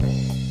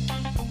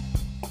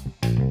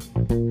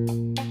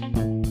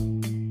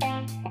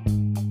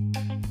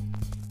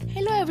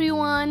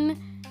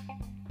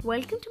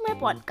Welcome to my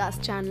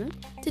podcast channel.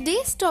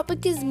 Today's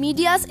topic is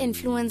media's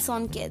influence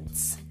on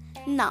kids.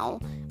 Now,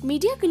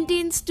 media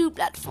contains two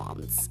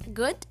platforms,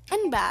 good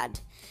and bad.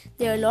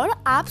 There are a lot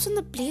of apps on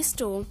the Play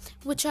Store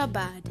which are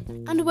bad,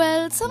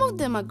 and some of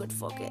them are good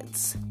for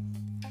kids.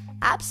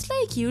 Apps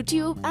like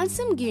YouTube and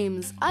some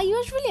games are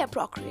usually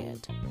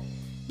appropriate.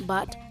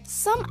 But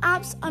some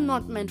apps are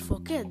not meant for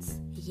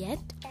kids, yet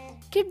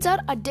kids are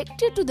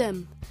addicted to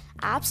them.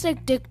 Apps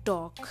like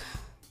TikTok.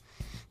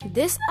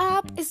 This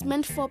app is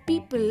meant for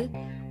people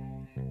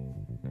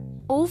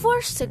over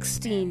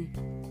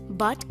 16,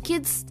 but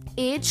kids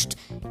aged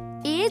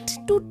 8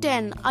 to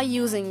 10 are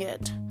using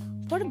it.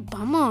 What a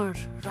bummer,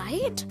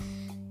 right?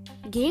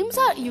 Games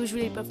are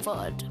usually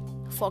preferred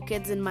for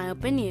kids in my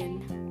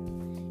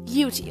opinion.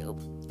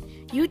 YouTube.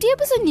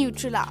 YouTube is a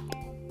neutral app,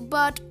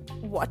 but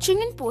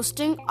watching and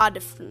posting are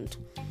different.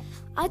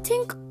 I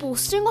think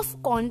posting of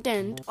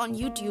content on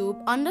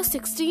YouTube under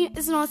 16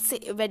 is not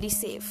very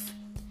safe,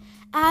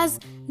 as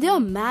there are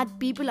mad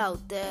people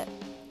out there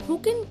who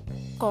can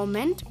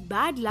comment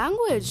bad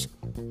language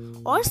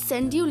or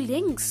send you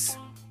links.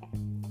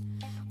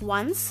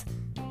 Once,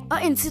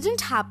 an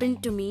incident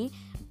happened to me.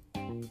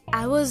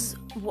 I was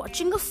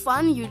watching a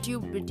fun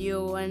YouTube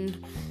video and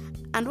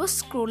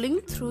was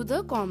scrolling through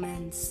the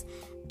comments.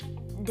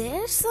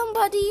 There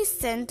somebody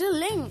sent a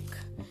link.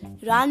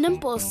 Random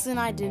person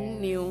I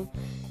didn't know.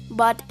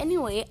 But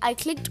anyway, I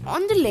clicked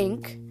on the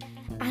link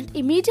and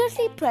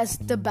immediately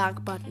pressed the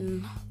back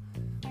button.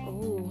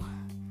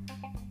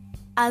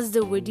 As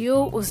the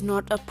video was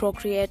not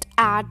appropriate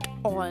at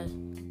all.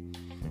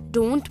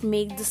 Don't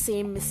make the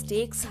same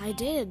mistakes I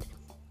did.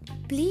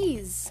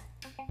 Please.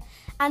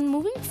 And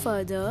moving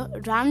further,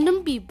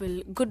 random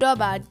people, good or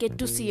bad, get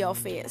to see your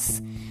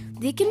face.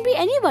 They can be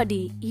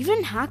anybody,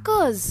 even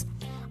hackers.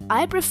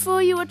 I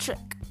prefer you a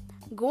trick.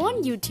 Go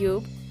on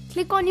YouTube,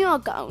 click on your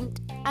account,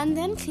 and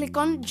then click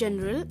on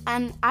General,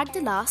 and at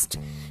the last,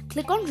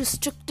 click on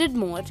Restricted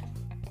Mode.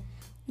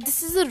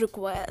 This is a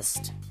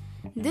request.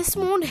 This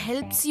mode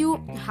helps you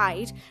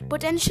hide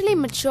potentially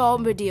mature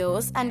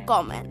videos and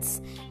comments.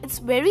 It's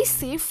very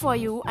safe for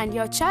you and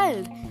your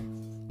child.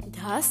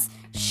 Thus,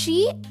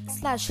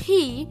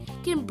 she/he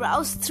can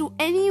browse through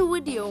any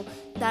video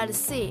that is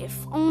safe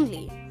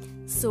only.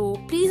 So,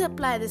 please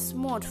apply this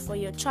mode for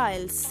your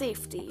child's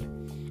safety.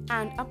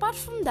 And apart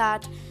from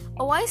that,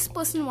 a wise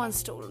person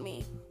once told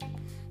me,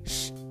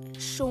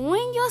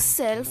 showing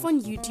yourself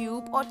on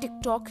YouTube or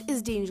TikTok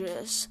is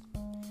dangerous.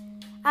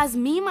 As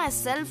me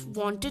myself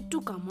wanted to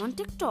come on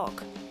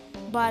TikTok,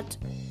 but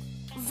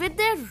with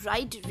their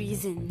right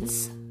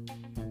reasons.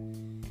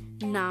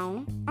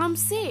 Now I'm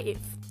safe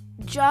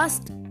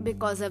just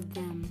because of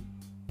them.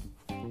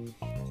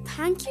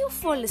 Thank you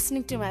for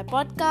listening to my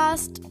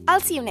podcast. I'll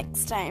see you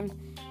next time.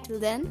 Till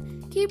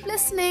then, keep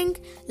listening.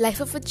 Life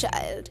of a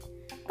Child.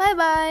 Bye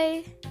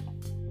bye.